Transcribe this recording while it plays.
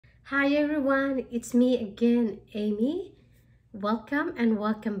Hi everyone, it's me again, Amy. Welcome and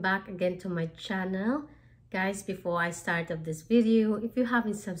welcome back again to my channel. Guys, before I start of this video, if you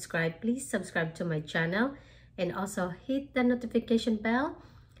haven't subscribed, please subscribe to my channel and also hit the notification bell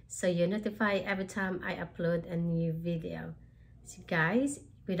so you're notified every time I upload a new video. So guys,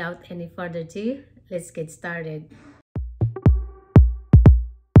 without any further ado, let's get started.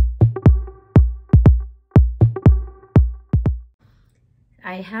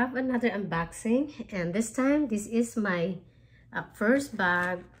 I have another unboxing, and this time this is my first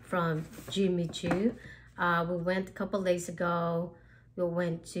bag from Choo. We went a couple days ago. We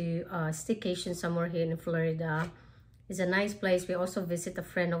went to a staycation somewhere here in Florida. It's a nice place. We also visit a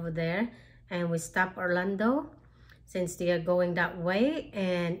friend over there, and we stopped Orlando since they are going that way.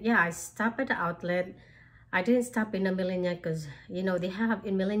 And yeah, I stopped at the outlet. I didn't stop in the Millenia because you know they have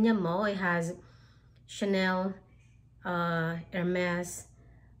in Millenia Mall. It has Chanel, Hermes,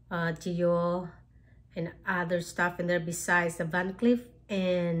 Dior, and other stuff in there besides the Van Cleef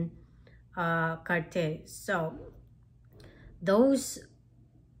and Cartier. So those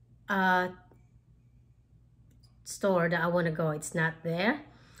store that I want to go, it's not there.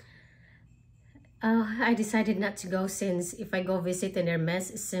 I decided not to go since if I go visit an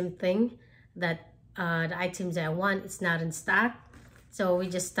Hermes, same thing that the items that I want, it's not in stock. So we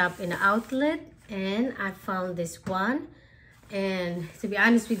just stopped in the outlet and I found this one. And to be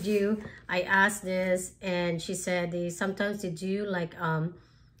honest with you, I asked this and she said sometimes they do like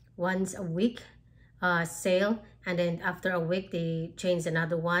once a week sale, and then after a week they change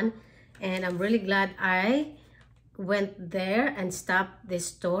another one. And I'm really glad I went there and stopped this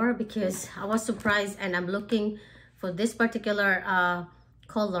store because I was surprised, and I'm looking for this particular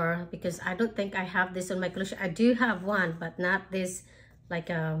color because I don't think I have this on my collection. I do have one, but not this like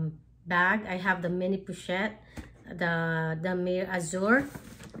bag. I have the mini pochette, the Mir Azure.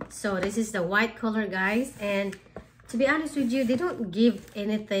 So this is the white color, guys. And to be honest with you, they don't give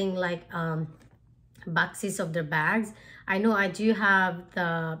anything like boxes of their bags. I know I do have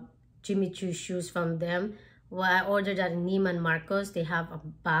the Choo shoes from them. Well, I ordered at Neiman Marcos. They have a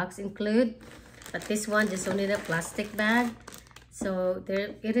box include, but this one just only the plastic bag. So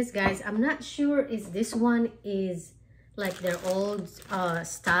there it is, guys. I'm not sure if this one is like their old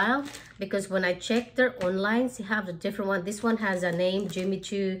style, because when I checked their online, they have a different one. This one has a name,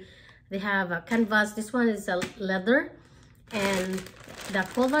 Choo. They have a canvas. This one is a leather, and the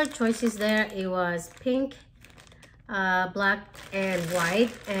color choices there, it was pink, black, and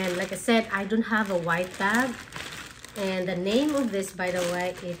white. And like I said, I don't have a white bag. And the name of this, by the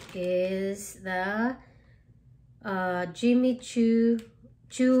way, it is the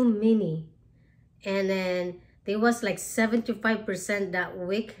Choo Mini. And then there was like 75% that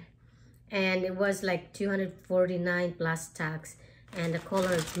week, and it was like $249 plus tax, and the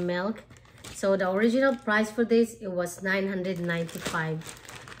color is milk. So the original price for this, it was $995.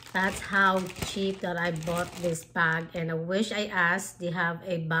 That's how cheap that I bought this bag. And I wish I asked, they have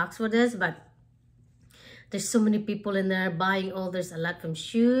a box for this, but there's so many people in there buying all. There's a lot from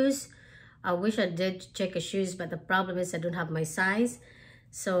shoes. I wish I did check the shoes, but the problem is I don't have my size.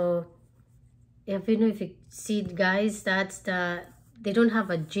 So if you see, guys, that's they don't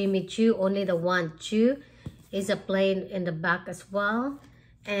have a Choo, only the one Choo is a plain in the back as well.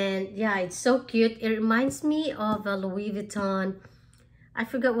 And yeah, it's so cute. It reminds me of a Louis Vuitton. I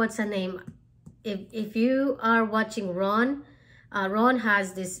forgot what's her name. If you are watching Ron, Ron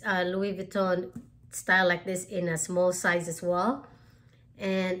has this Louis Vuitton style like this in a small size as well,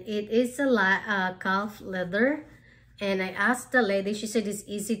 and it is a calf leather. And I asked the lady, she said it's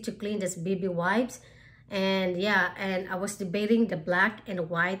easy to clean, this baby wipes. And yeah, and I was debating the black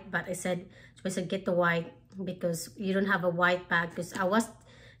and white, but I said get the white because you don't have a white bag, because I was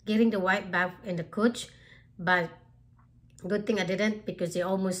getting the white bag in the Coach, but good thing I didn't because they're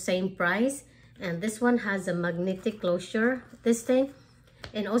almost same price. And this one has a magnetic closure, this thing.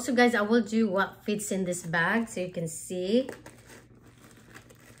 And also, guys, I will do what fits in this bag so you can see.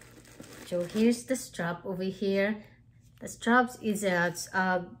 So here's the strap over here. The straps is a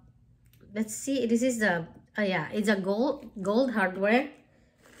let's see, this is the yeah, it's a gold hardware.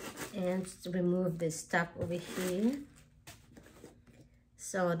 And just remove this strap over here.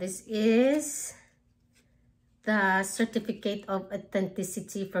 So this is the certificate of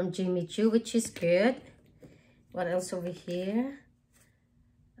authenticity from Choo, which is good. What else over here?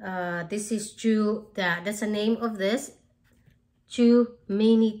 This is Choo. That's the name of this Choo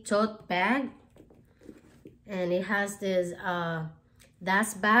mini tote bag. And it has this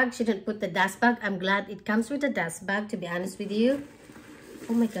dust bag. She didn't put the dust bag. I'm glad it comes with a dust bag, to be honest with you.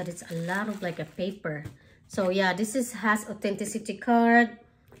 Oh my god, it's a lot of like a paper. So yeah, this has authenticity card,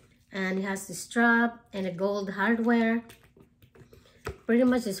 and it has the strap and a gold hardware. Pretty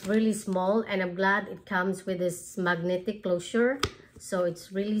much it's really small, and I'm glad it comes with this magnetic closure, so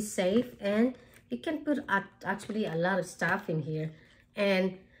it's really safe, and you can put actually a lot of stuff in here.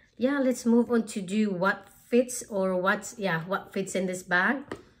 And yeah, let's move on to do what fits, or what fits in this bag.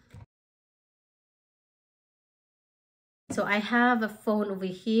 So I have a phone over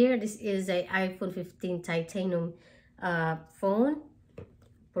here. This is a iPhone 15 titanium phone.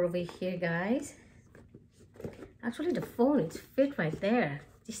 Put over here, guys. Actually, the phone is fit right there.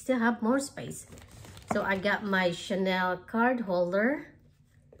 You still have more space. So I got my Chanel card holder.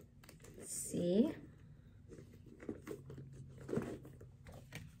 Let's see.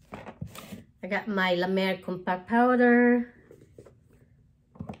 I got my La Mer compact powder.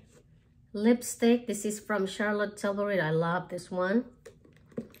 Lipstick. This is from Charlotte Tilbury. I love this one.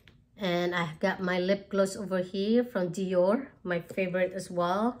 And I've got my lip gloss over here from Dior, my favorite as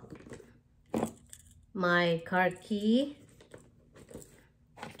well. My car key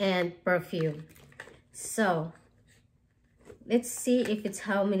and perfume. So let's see if it's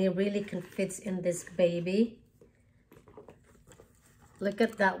how many really can fit in this baby. Look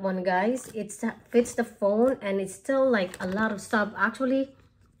at that one, guys. It fits the phone, and it's still like a lot of stuff. Actually,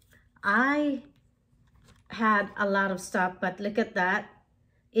 I had a lot of stuff, but look at that.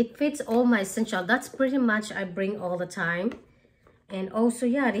 It fits all my essential. That's pretty much I bring all the time. And also,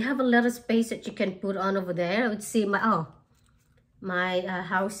 yeah, they have a lot of space that you can put on over there. Let's see my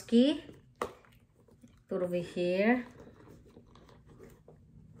house key. Put over here.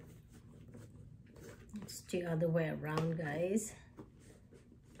 It's the other way around, guys.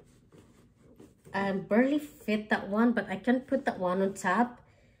 I barely fit that one, but I can put that one on top.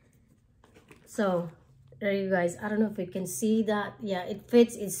 So there you guys. I don't know if you can see that. Yeah, it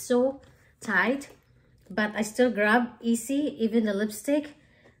fits. It's so tight, but I still grab easy. Even the lipstick.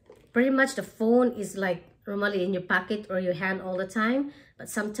 Pretty much the phone is like normally in your pocket or your hand all the time, but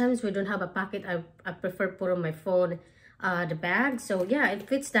sometimes we don't have a pocket. I prefer put on my phone the bag. So yeah, it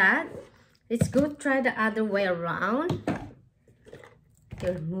fits that. Let's go try the other way around.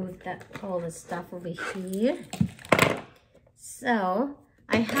 Remove that all the stuff over here. So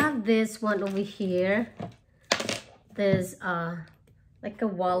I have this one over here. There's like a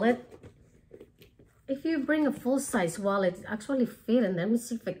wallet. If you bring a full-size wallet, it actually fit in there. Let me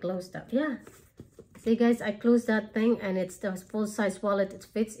see if I close that. Yeah. See, guys, I closed that thing, and it's the full-size wallet. It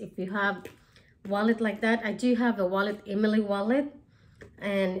fits if you have wallet like that. I do have a wallet, Emily wallet,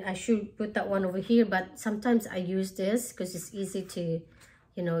 and I should put that one over here, but sometimes I use this because it's easy to,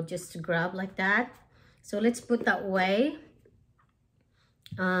 you know, just to grab like that. So let's put that away.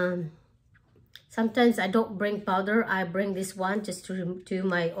 Sometimes I don't bring powder. I bring this one just to do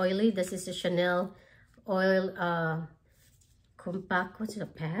my oily. This is a Chanel oil compact, what's it, a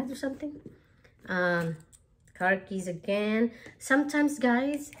pad or something? Car keys again. Sometimes,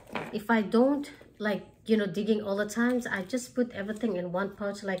 guys, if I don't like, you know, digging all the times, I just put everything in one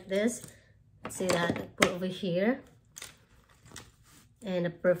pouch like this. See that? I put over here. And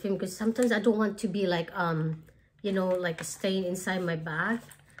a perfume, because sometimes I don't want to be like you know, like a stain inside my bag.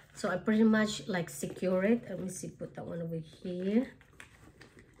 So I pretty much like secure it. Let me see, put that one over here.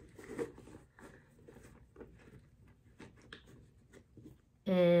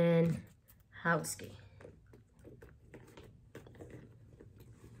 And house key.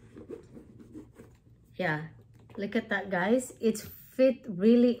 Yeah, look at that, guys. It's fit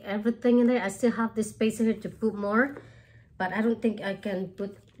really everything in there. I still have this space in here to put more, but I don't think I can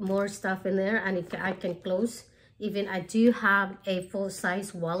put more stuff in there, and I can close. Even I do have a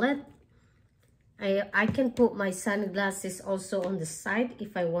full-size wallet. I can put my sunglasses also on the side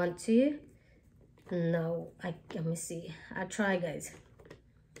if I want to. No, let me see. I'll try, guys.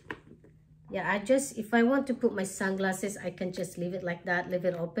 Yeah, if I want to put my sunglasses, I can just leave it like that, leave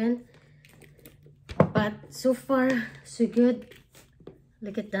it open. But so far, so good.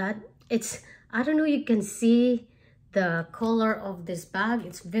 Look at that. It's, I don't know, you can see the color of this bag.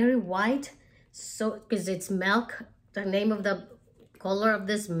 It's very white. So, because it's milk, the name of the color of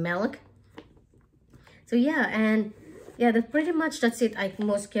this milk. So yeah, and yeah, pretty much that's it. I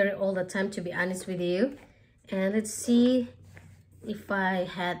most carry all the time, to be honest with you. And let's see if I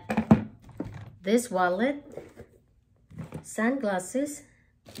had this wallet, sunglasses,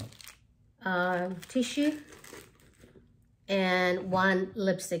 tissue, and one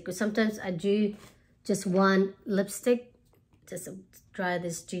lipstick. Because sometimes I do just one lipstick. Just try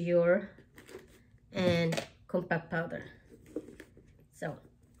this Dior and compact powder. So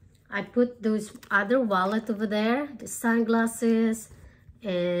I put those other wallet over there, the sunglasses,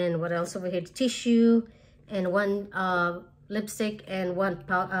 and what else over here, the tissue, and one lipstick and one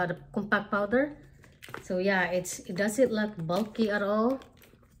the compact powder. So yeah, it doesn't look bulky at all.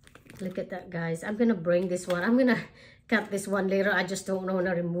 Look at that, guys. I'm gonna bring this one. I'm gonna cut this one later. I just don't want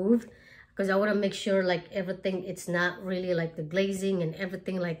to remove because I want to make sure like everything, it's not really like the glazing and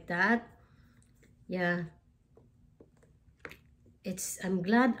everything like that. Yeah, I'm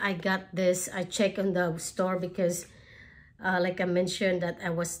glad I got this. I checked on the store because like I mentioned that I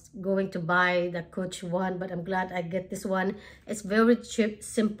was going to buy the Coach one, but I'm glad I get this one. It's very cheap,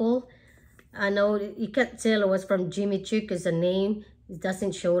 simple. I know you can't tell it was from Jimmy Choo because the name, it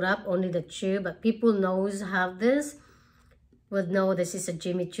doesn't show up, only the Choo, but people knows have this, would know this is a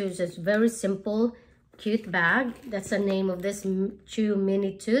Jimmy Choo. So it's very simple, cute bag. That's the name of this, Choo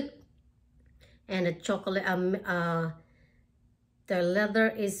Mini Toot. And the chocolate, the leather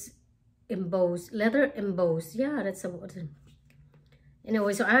is embossed, leather embossed. Yeah, that's a word.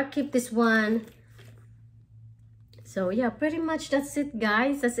 Anyway, so I'll keep this one. So yeah, pretty much that's it,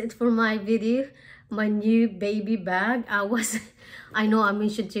 guys. That's it for my video, my new baby bag. I know I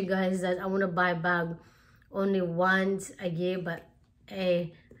mentioned to you guys that I want to buy a bag only once a year, but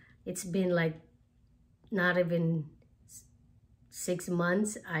hey, it's been like not even 6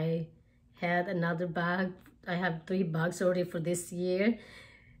 months. I had another bag. I have 3 bags already for this year.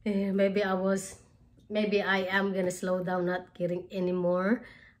 Maybe I am gonna slow down, not getting any more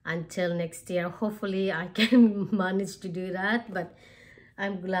until next year. Hopefully I can manage to do that, but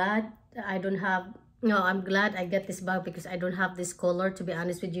I'm glad I don't have, no, I'm glad I get this bag because I don't have this color, to be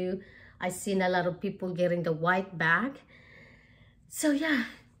honest with you. I've seen a lot of people getting the white bag. So yeah,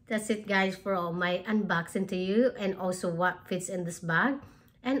 that's it, guys, for all my unboxing to you and also what fits in this bag.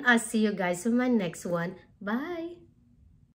 And I'll see you guys in my next one. Bye.